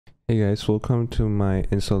Hey guys, welcome to my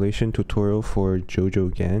installation tutorial for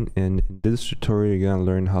JoJoGAN, and in this tutorial you're gonna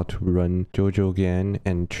learn how to run JoJoGAN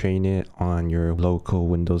and train it on your local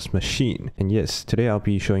Windows machine. And yes, today I'll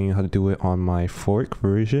be showing you how to do it on my fork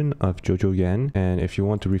version of JoJoGAN, and if you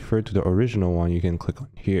want to refer to the original one you can click on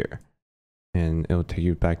here and it'll take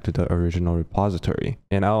you back to the original repository.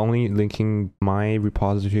 And I'll only linking my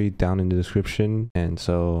repository down in the description, and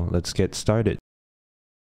so let's get started.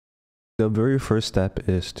 The very first step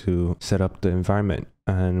is to set up the environment,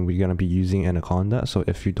 and we're going to be using Anaconda. So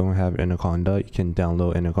if you don't have Anaconda, you can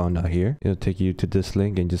download Anaconda here. It'll take you to this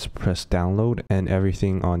link and just press download and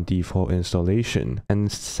everything on default installation.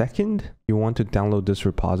 And second, you want to download this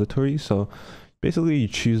repository. So basically you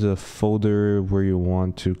choose a folder where you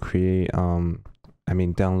want to create,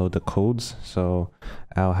 download the codes. So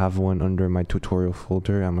I'll have one under my tutorial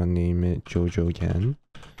folder. I'm going to name it JoJoGAN.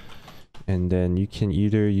 And then you can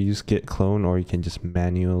either use git clone or you can just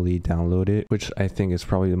manually download it, which I think is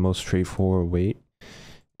probably the most straightforward way.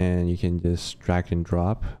 And you can just drag and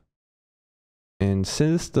drop. And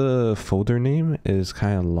since the folder name is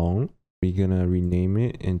kind of long, we're gonna rename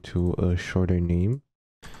it into a shorter name.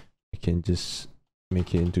 You can just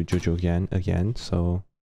make it into JoJoGAN again. So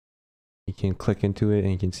you can click into it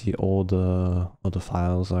and you can see all the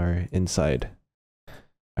files are inside.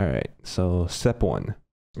 Alright, so step 1.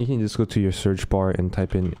 You can just go to your search bar and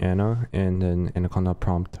type in Ana, and then Anaconda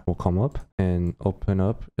prompt will come up and open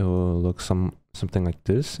up. It will look something like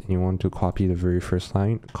this. And you want to copy the very first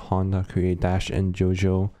line, conda create -n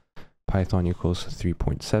jojo python equals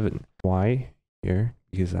 3.7. Why here?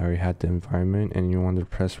 Because I already had the environment, and you want to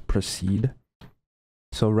press proceed.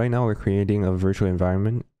 So right now we're creating a virtual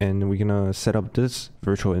environment, and we're gonna set up this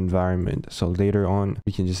virtual environment. So later on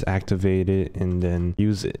we can just activate it and then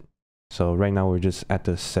use it. So right now we're just at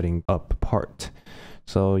the setting up part.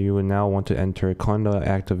 So you would now want to enter conda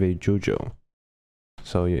activate JoJo.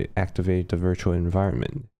 So you activate the virtual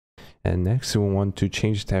environment. And next you will want to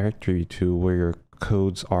change directory to where your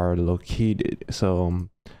codes are located. So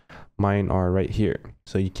mine are right here.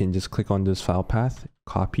 So you can just click on this file path,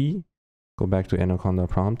 copy, go back to Anaconda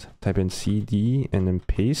prompt, type in cd and then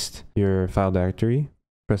paste your file directory,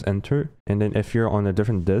 press enter. And then if you're on a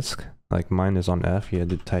different disk, like mine is on F, you had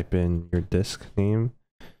to type in your disk name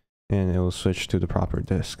and it will switch to the proper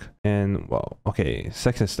disk. And well, okay,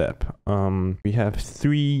 second step. We have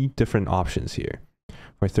 3 different options here.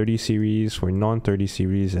 For 30 series, for non-30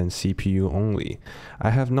 series, and CPU only. I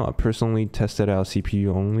have not personally tested out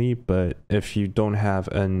CPU only, but if you don't have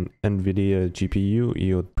an NVIDIA GPU,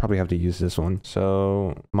 you'll probably have to use this one.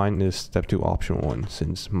 So mine is step 2 option 1,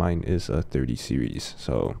 since mine is a 30 series.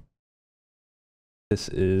 So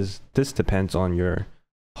this depends on your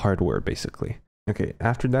hardware basically. Okay,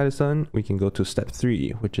 after that is done, we can go to step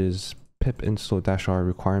 3, which is pip install -r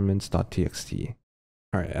requirements.txt.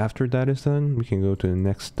 Alright, after that is done, we can go to the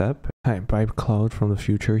next step. Hi, Vibe Cloud from the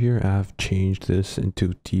future here. I have changed this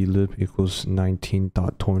into dlib equals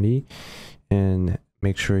 19.20, and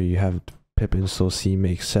make sure you have pip install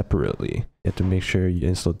cmake separately. You have to make sure you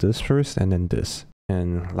install this first and then this.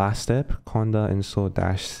 And last step, conda install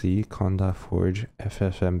 -c conda forge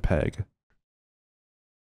ffmpeg.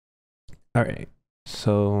 Alright,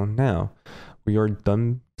 so now we are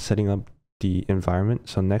done setting up the environment.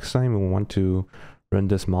 So next time we want to run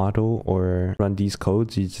this model or run these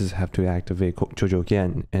codes, you just have to activate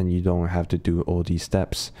JoJoGAN and you don't have to do all these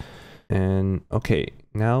steps. And okay,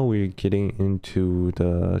 now we're getting into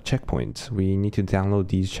the checkpoints. We need to download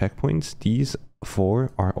these checkpoints. These 4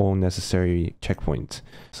 are all necessary checkpoints.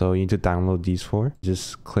 So you need to download these 4.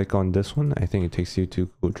 Just click on this one. I think it takes you to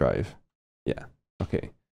Google Drive. Yeah, okay.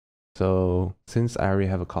 So since I already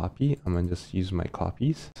have a copy, I'm gonna just use my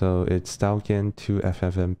copies. So it's Deagan to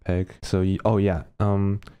ffmpeg. So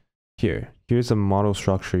here's a model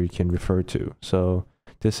structure you can refer to. So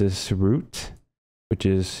this is root, which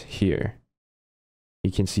is here.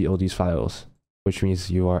 You can see all these files, which means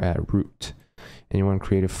you are at root. And you want to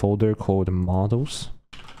create a folder called models.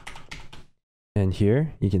 And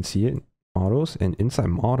here you can see it, models, and inside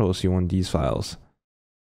models you want these files.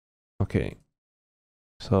 Okay.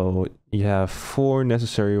 So you have 4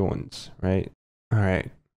 necessary ones, right?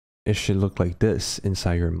 Alright, it should look like this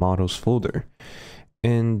inside your models folder.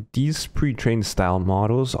 And these pre-trained style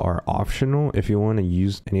models are optional. If you want to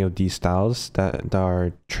use any of these styles that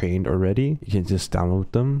are trained already, you can just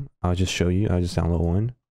download them. I'll just show you. I'll just download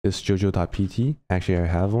one. This jojo.pt. Actually, I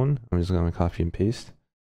have one. I'm just going to copy and paste.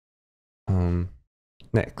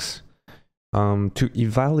 Next, to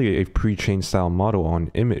evaluate a pre-trained style model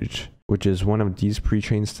on image, which is one of these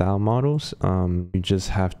pre-trained style models, you just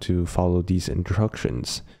have to follow these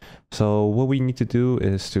instructions. So what we need to do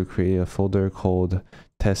is to create a folder called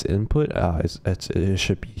test input. It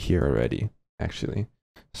should be here already, actually.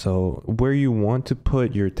 So where you want to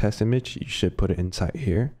put your test image, you should put it inside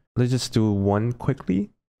here. Let's just do one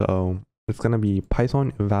quickly. So it's gonna be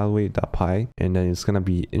Python evaluate.py, and then it's gonna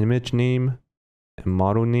be image name and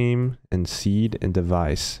model name and seed and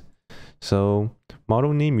device. So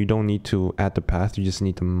model name, you don't need to add the path, you just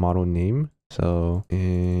need the model name. So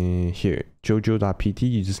here, jojo.pt,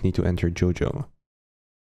 you just need to enter Jojo.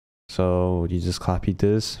 So you just copy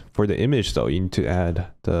this. For the image though, you need to add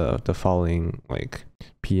the following, like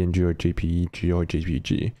PNG or JPEG or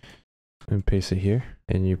JPG, and paste it here.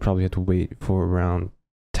 And you probably have to wait for around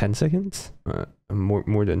 10 seconds,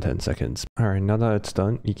 more than 10 seconds. All right, now that it's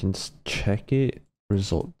done, you can check it,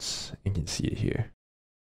 results, you can see it here.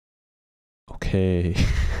 Okay.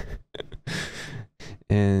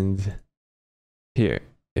 And here,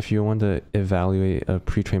 if you want to evaluate a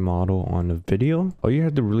pre-trained model on a video, all you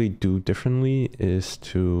have to really do differently is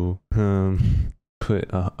to put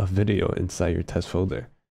a video inside your test folder.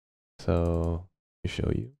 So let me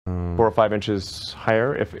show you. 4 or 5 inches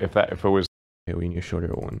higher if it was. Okay, we need a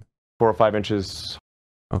shorter one. 4 or 5 inches.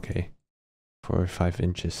 Okay, 4 or 5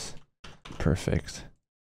 inches. Perfect.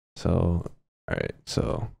 So, all right,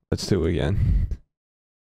 so let's do it again.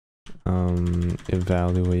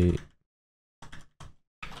 Evaluate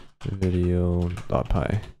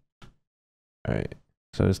video.py. All right,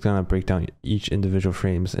 so it's gonna break down each individual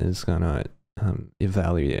frames, and it's gonna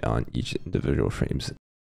evaluate it on each individual frames.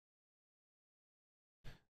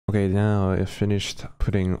 Okay, now I've finished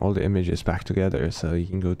putting all the images back together, so you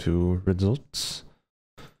can go to results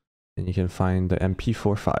and you can find the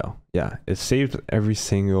MP4 file. Yeah, it saved every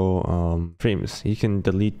single frames. You can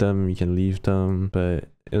delete them, you can leave them, but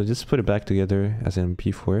it'll just put it back together as an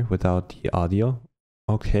MP4 without the audio.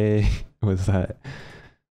 Okay, with that.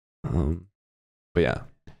 But yeah,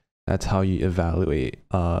 that's how you evaluate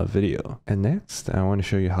a video. And next, I want to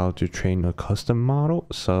show you how to train a custom model.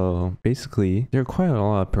 So basically, there are quite a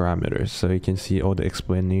lot of parameters. So you can see all the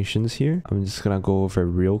explanations here. I'm just gonna go over it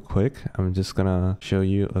real quick. I'm just gonna show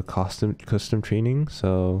you a custom training.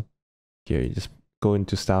 So here, you just go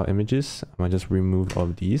into style images. I'm gonna just remove all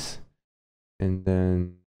of these. And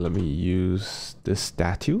then let me use this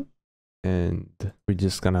statue. And we're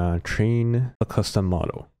just gonna train a custom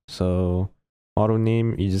model. So model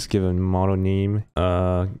name, you just give a model name,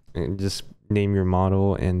 and just name your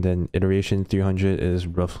model, and then iteration 300 is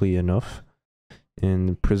roughly enough.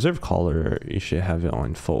 And preserve color, you should have it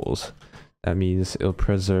on false. That means it'll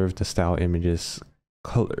preserve the style image's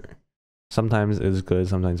color. Sometimes it's good,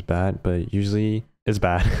 sometimes bad, but usually it's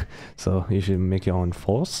bad. So you should make it on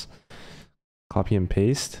false. Copy and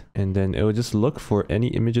paste, and then it will just look for any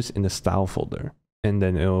images in the style folder, and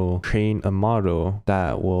then it'll train a model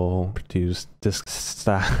that will produce this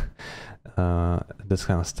style, this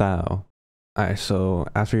kind of style. Alright, so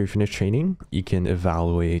after you finish training, you can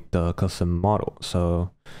evaluate the custom model.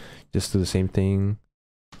 So just do the same thing.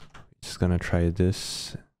 Just gonna try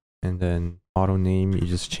this, and then model name, you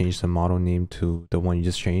just change the model name to the one you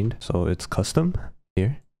just trained, so it's custom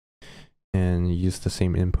here, and use the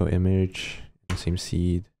same input image. Same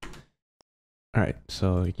seed. All right,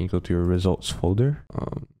 so you can go to your results folder.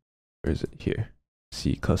 Where is it? Here.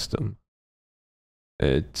 See custom.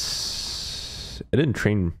 It didn't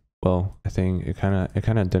train well. I think it kind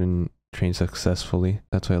of didn't train successfully.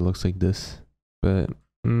 That's why it looks like this. But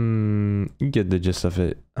you get the gist of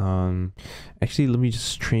it. Actually, let me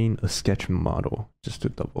just train a sketch model just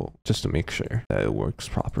to make sure that it works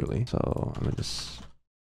properly. So I'm gonna just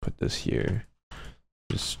put this here.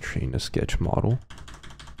 Just train a sketch model.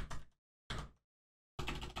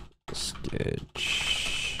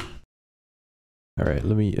 Sketch. All right,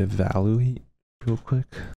 let me evaluate real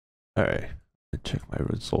quick. All right, check my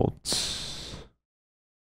results.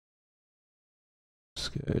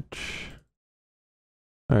 Sketch.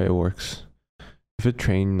 All right, it works. If it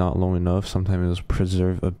trained not long enough, sometimes it'll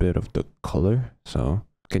preserve a bit of the color. So,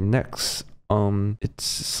 okay, next. It's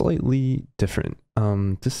slightly different.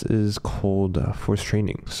 This is called force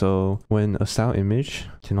training. So when a style image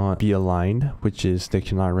cannot be aligned, which is they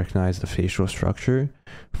cannot recognize the facial structure,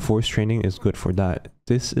 force training is good for that.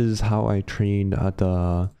 This is how I trained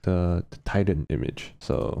the Titan image.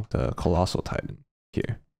 So the colossal Titan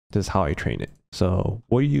here. This is how I train it. So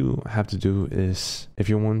what you have to do is, if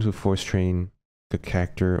you want to force train a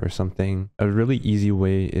character or something, a really easy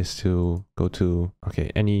way is to go to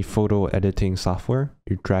any photo editing software.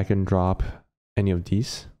 You drag and drop any of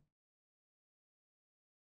these,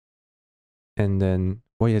 and then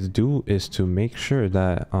what you have to do is to make sure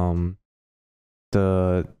that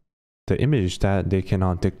the the image that they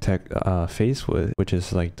cannot detect face with, which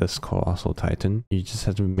is like this colossal titan, you just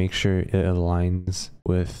have to make sure it aligns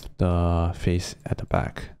with the face at the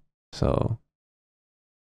back. So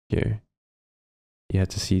here, you have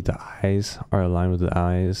to see the eyes are aligned with the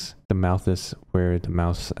eyes, the mouth is where the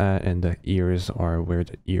mouth's at, and the ears are where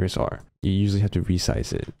the ears are. You usually have to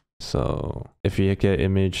resize it. So if you get an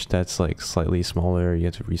image that's like slightly smaller, you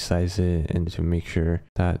have to resize it and to make sure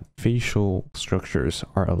that facial structures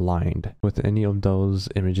are aligned with any of those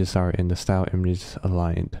images are in the style images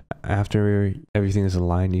aligned. After everything is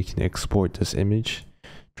aligned, you can export this image,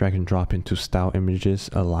 drag and drop into style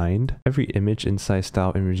images aligned. Every image inside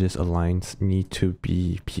style images aligned need to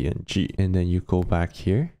be PNG, and then you go back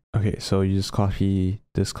here. Okay, so you just copy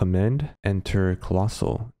this command, enter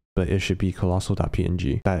colossal, but it should be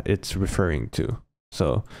colossal.png that it's referring to.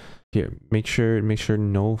 So here, make sure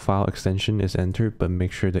no file extension is entered, but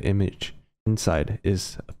make sure the image inside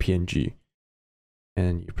is a PNG,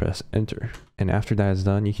 and you press enter. And after that is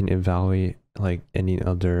done, you can evaluate like any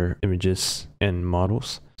other images and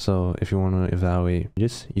models. So if you want to evaluate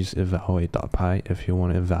images, use evaluate.py. If you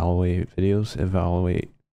want to evaluate videos,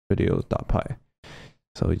 evaluate video.py.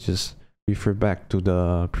 So you just refer back to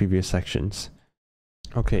the previous sections.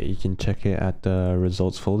 Okay, you can check it at the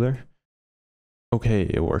results folder. Okay,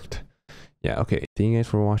 it worked. Yeah, okay. Thank you guys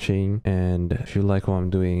for watching, and if you like what I'm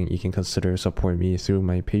doing, you can consider support me through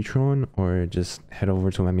my Patreon or just head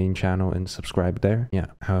over to my main channel and subscribe there. Yeah,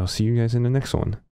 I'll see you guys in the next one.